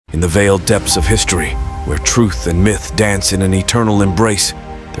In the veiled depths of history, where truth and myth dance in an eternal embrace,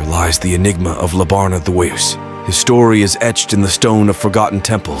 there lies the enigma of Labarna I. His story is etched in the stone of forgotten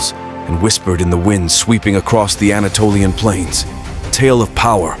temples and whispered in the wind sweeping across the Anatolian plains. A tale of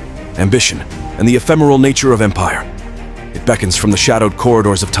power, ambition, and the ephemeral nature of empire. It beckons from the shadowed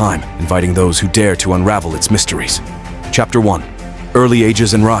corridors of time, inviting those who dare to unravel its mysteries. Chapter 1. Early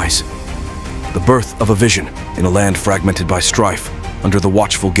Ages and Rise. The birth of a vision in a land fragmented by strife. Under the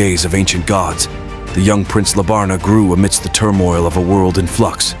watchful gaze of ancient gods, the young Prince Labarna grew amidst the turmoil of a world in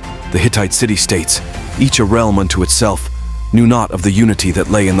flux. The Hittite city-states, each a realm unto itself, knew not of the unity that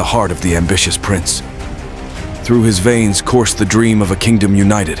lay in the heart of the ambitious prince. Through his veins coursed the dream of a kingdom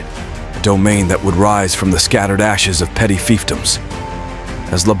united, a domain that would rise from the scattered ashes of petty fiefdoms.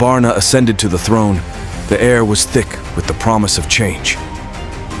 As Labarna ascended to the throne, the air was thick with the promise of change.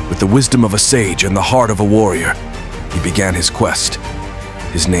 With the wisdom of a sage and the heart of a warrior, he began his quest.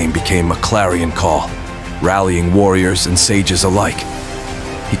 His name became a clarion call, rallying warriors and sages alike.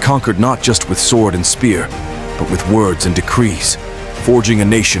 He conquered not just with sword and spear, but with words and decrees, forging a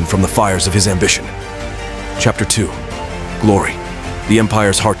nation from the fires of his ambition. Chapter 2. Glory, the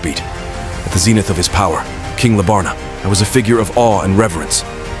empire's heartbeat. At the zenith of his power, King Labarna was a figure of awe and reverence.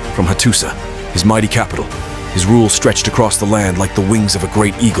 From Hattusa, his mighty capital, his rule stretched across the land like the wings of a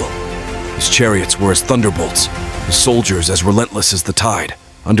great eagle. His chariots were as thunderbolts, his soldiers as relentless as the tide.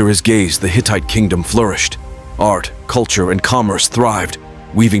 Under his gaze, the Hittite kingdom flourished. Art, culture, and commerce thrived,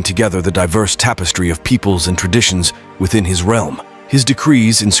 weaving together the diverse tapestry of peoples and traditions within his realm. His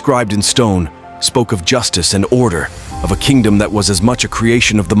decrees, inscribed in stone, spoke of justice and order, of a kingdom that was as much a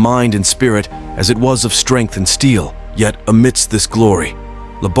creation of the mind and spirit as it was of strength and steel. Yet, amidst this glory,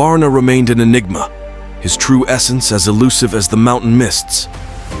 Labarna remained an enigma, his true essence as elusive as the mountain mists.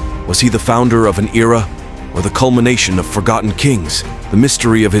 Was he the founder of an era, or the culmination of forgotten kings? The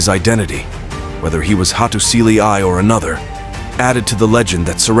mystery of his identity, whether he was Labarna I or another, added to the legend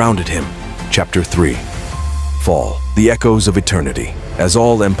that surrounded him. Chapter 3. Fall, the echoes of eternity. As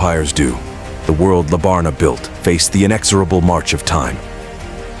all empires do, the world Labarna built faced the inexorable march of time.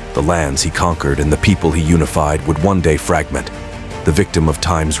 The lands he conquered and the people he unified would one day fragment, the victim of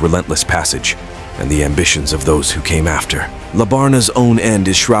time's relentless passage and the ambitions of those who came after. Labarna's own end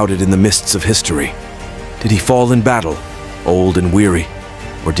is shrouded in the mists of history. Did he fall in battle, old and weary,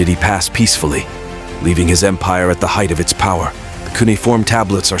 or did he pass peacefully, leaving his empire at the height of its power? The cuneiform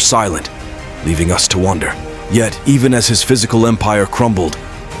tablets are silent, leaving us to wonder. Yet, even as his physical empire crumbled,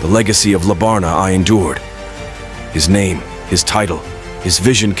 the legacy of Labarna I endured. His name, his title, his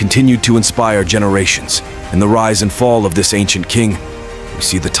vision continued to inspire generations. In the rise and fall of this ancient king, we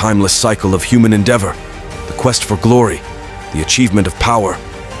see the timeless cycle of human endeavor, the quest for glory, the achievement of power,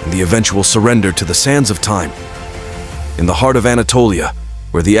 and the eventual surrender to the sands of time. In the heart of Anatolia,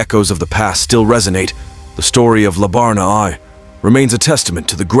 where the echoes of the past still resonate, the story of Labarna I remains a testament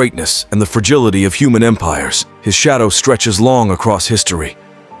to the greatness and the fragility of human empires. His shadow stretches long across history,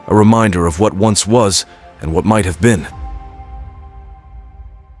 a reminder of what once was and what might have been.